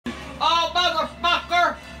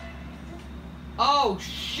Oh,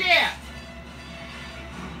 shit!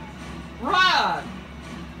 Run!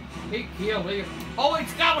 He killed him. Oh,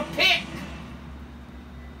 he's got a pick!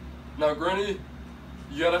 Now, Granny,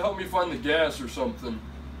 you gotta help me find the gas or something.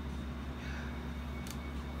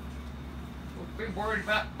 Don't be worried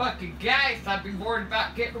about fucking gas. I'd be worried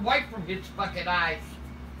about getting away from his fucking eyes.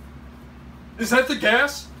 Is that the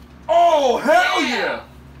gas? Oh, hell yeah!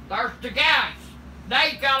 There's the gas. Now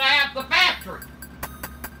you gotta have the battery.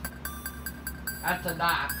 That's a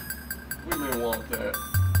knife. We may want that.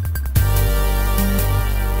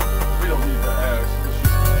 We don't need the axe. Let's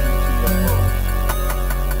just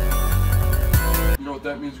GTFO. You know what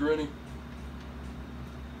that means, Granny?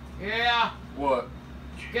 Yeah. What?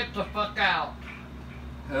 Get the fuck out.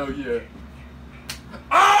 Hell yeah.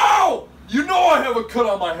 Ow! You know I have a cut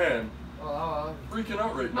on my hand. Freaking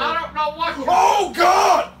out right now. I don't know what you're... Oh,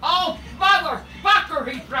 God! Oh,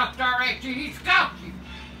 motherfucker, he dropped our at you. He's got you.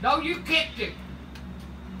 No, you kicked him.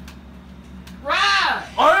 Right.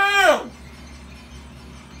 I am!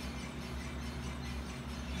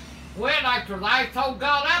 When after the asshole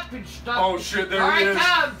got up and stuff. Oh, shit, there he is.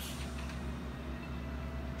 Comes.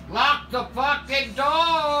 Lock the fucking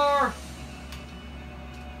door.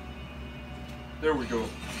 There we go.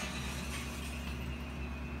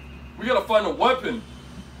 We gotta find a weapon.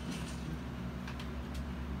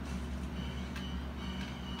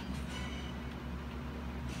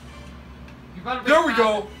 There we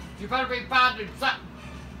go. You better be finding something.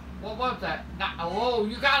 What was that? Oh,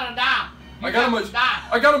 you got a knife. I got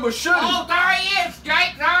a machete. Oh, there he is,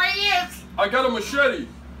 Jake. There he is. I got a machete.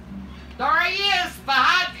 There he is,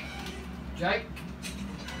 behind you. Jake.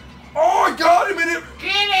 Oh, I got him in it.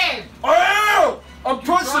 Get him. I am. I'm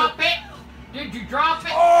pushing. Drop it. Did you drop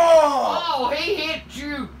it? Oh! Oh, he hit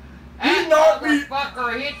you. He knocked me. That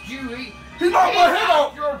motherfucker hit you. He knocked my head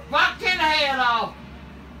off. Your fucking head off.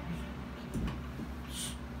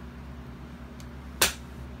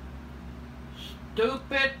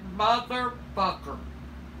 Stupid motherfucker.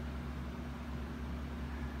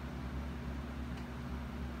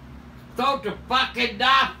 Throw the fucking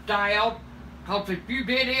knife down. Cause if you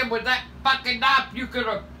hit him with that fucking knife, you could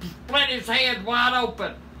have split his head wide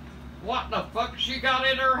open. What the fuck she got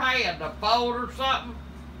in her hand? A phone or something?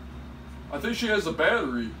 I think she has a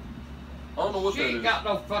battery. I don't know what she that ain't is. got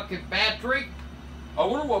no fucking battery. I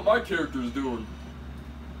wonder what my character's doing.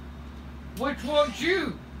 Which one's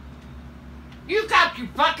you? You got your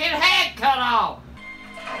fucking head cut off.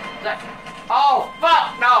 Oh,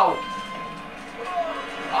 fuck no.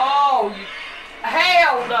 Oh,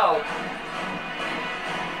 hell no.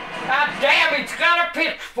 God damn, he's got a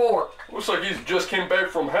pitchfork. Looks like he's just came back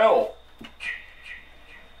from hell.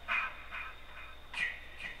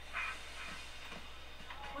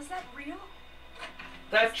 Was that real?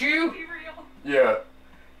 That you? Be real. Yeah.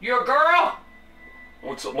 You a girl?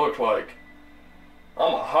 What's it look like?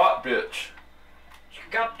 I'm a hot bitch. She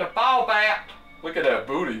got the ball bat. Look at that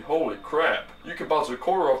booty. Holy crap. You could bounce a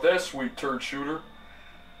quarter off that sweet turd shooter.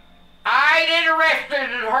 I ain't interested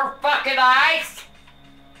in her fucking eyes.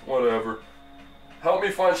 Whatever. Help me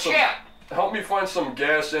find some. Shit. Help me find some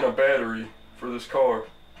gas and a battery for this car.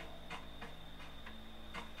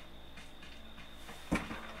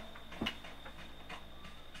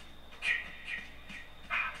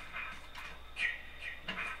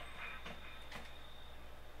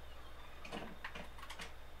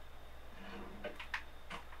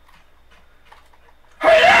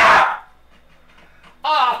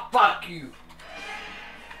 Oh, fuck you.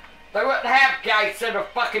 They wouldn't have gas in a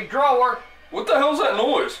fucking drawer. What the hell's that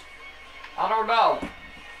noise? I don't know.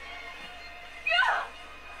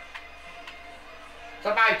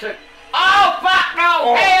 Somebody took... Oh, fuck no!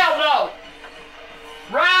 Oh. Hell no!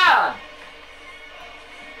 Run!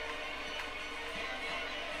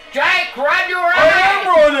 Jake, run your I ass! am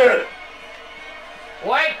running!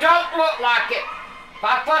 Well, it don't look like it.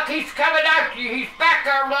 By fuck, he's coming after you. He's back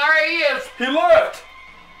there. There he is. He left!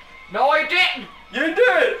 No, he didn't. You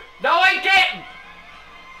did! No, he didn't.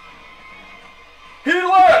 He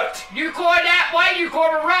left! You going that way, you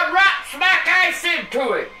going to run right smack ice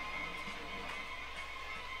into it.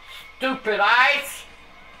 Stupid ice.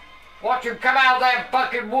 Watch him come out of them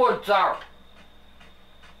fucking woods there.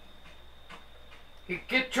 You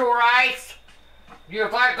get your ice. You're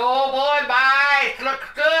like, oh boy, my ice looks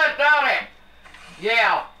good, don't it?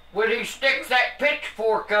 Yeah, when he sticks that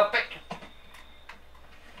pitchfork up it.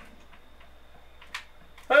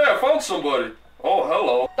 Hey, I found somebody. Oh,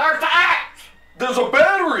 hello. There's the axe. There's a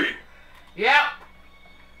battery! Yep.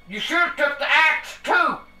 You should have took the axe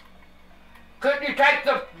too. Couldn't you take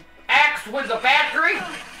the axe with the battery?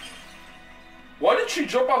 Why did she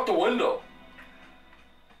jump out the window?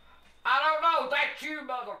 I don't know. That That's you,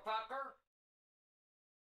 motherfucker.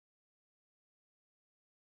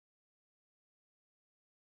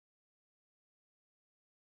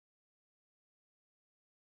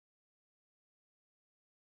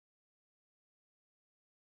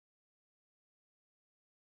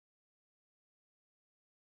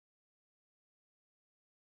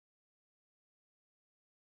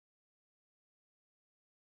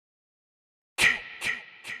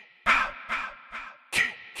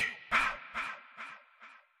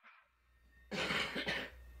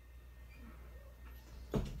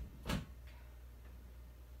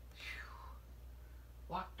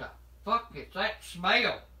 What the fuck is that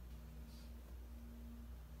smell?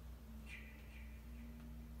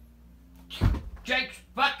 Jake's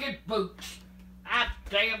fucking boots. I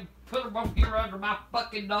damn put them on here under my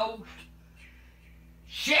fucking nose.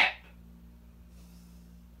 Shit.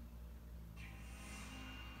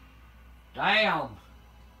 Damn.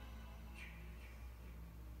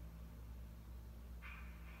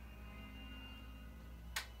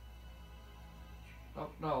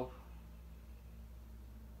 Don't know.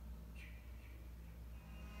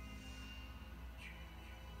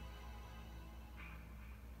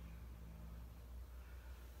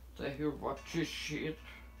 Stay here, watch this shit.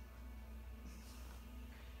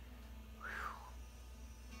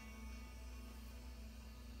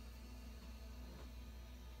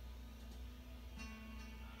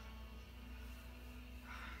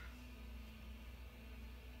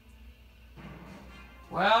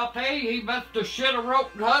 Well, I'll tell you, he must have should have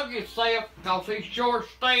roped and hung himself, because he's sure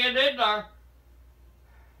staying in there.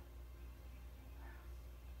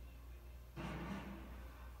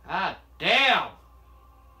 Ah, damn.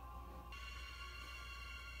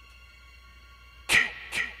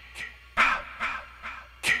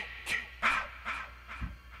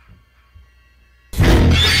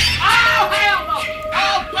 Oh, hell no!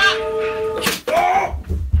 Oh,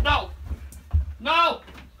 fuck! No! No!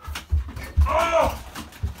 Oh!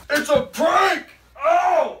 It's a prank!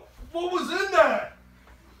 Oh! What was in that?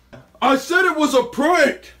 I said it was a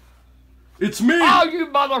prank! It's me! Oh, you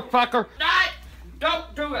motherfucker!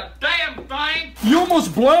 Don't do a damn thing! You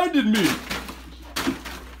almost blinded me!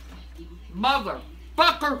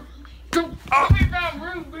 Motherfucker! Come in my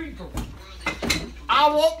room, Beagle! I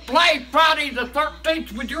won't play Friday the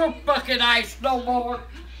 13th with your fucking ass no more!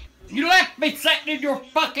 You left me sitting in your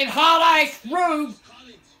fucking hot ass room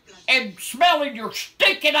and smelling your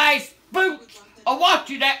stinking ass boots or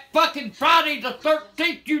watching that fucking Friday the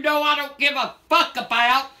 13th you know I don't give a fuck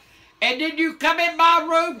about, and then you come in my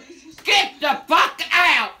room. Get the fuck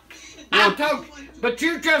out! I told you, but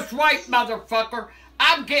you just wait, motherfucker.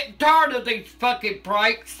 I'm getting tired of these fucking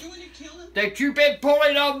pranks that you've been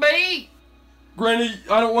pulling on me. Granny,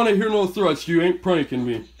 I don't want to hear no threats. You ain't pranking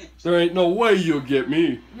me. There ain't no way you'll get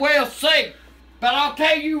me. We'll see. But I'll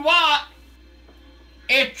tell you what.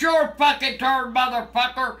 It's your fucking turn,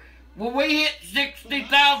 motherfucker. When we hit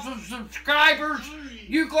 60,000 subscribers,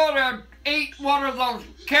 you're gonna eat one of those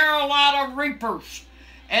Carolina Reapers.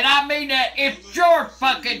 And I mean that it's your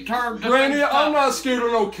fucking turn to Granny, I'm not scared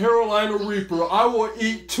of no Carolina Reaper. I will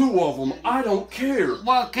eat 2 of them. I don't care.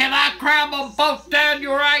 Well, can I cram them both down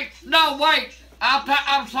your ass? No, wait.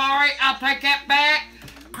 I'm sorry. I'll take that back.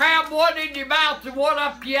 Cram one in your mouth and one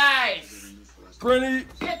up your ass. Granny.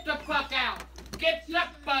 Get the fuck out. Get the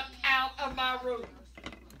fuck out of my room.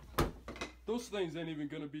 Those things ain't even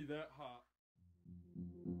gonna be that hot.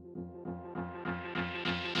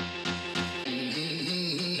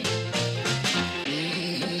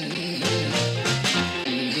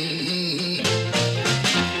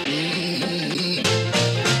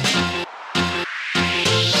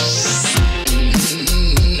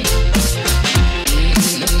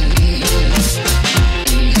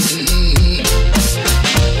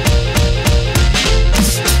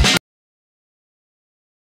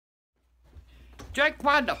 Jake,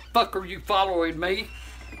 why the fuck are you following me?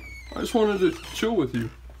 I just wanted to chill with you.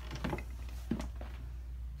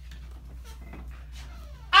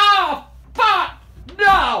 Oh, fuck!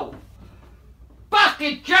 No!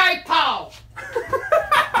 Fucking J. Paul!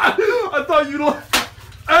 I thought you'd like...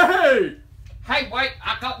 Hey! Hey, wait,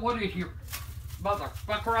 I got one in here.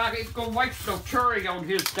 Motherfucker, I ain't gonna waste no cherry on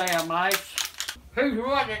his damn ass. Who's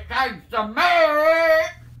what it takes to marry?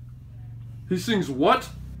 He sings what?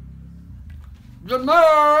 The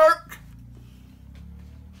merc!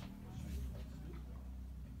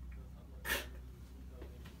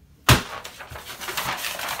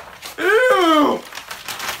 Ew!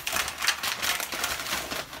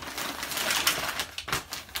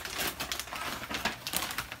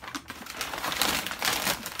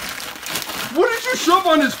 What did you shove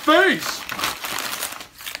on his face?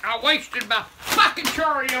 I wasted my fucking fucking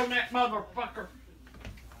cherry on that motherfucker.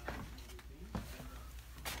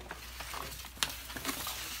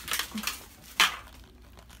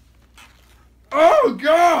 Oh,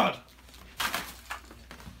 God!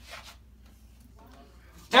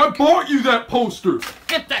 I bought you that poster!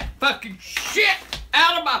 Get that fucking shit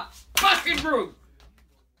out of my fucking room.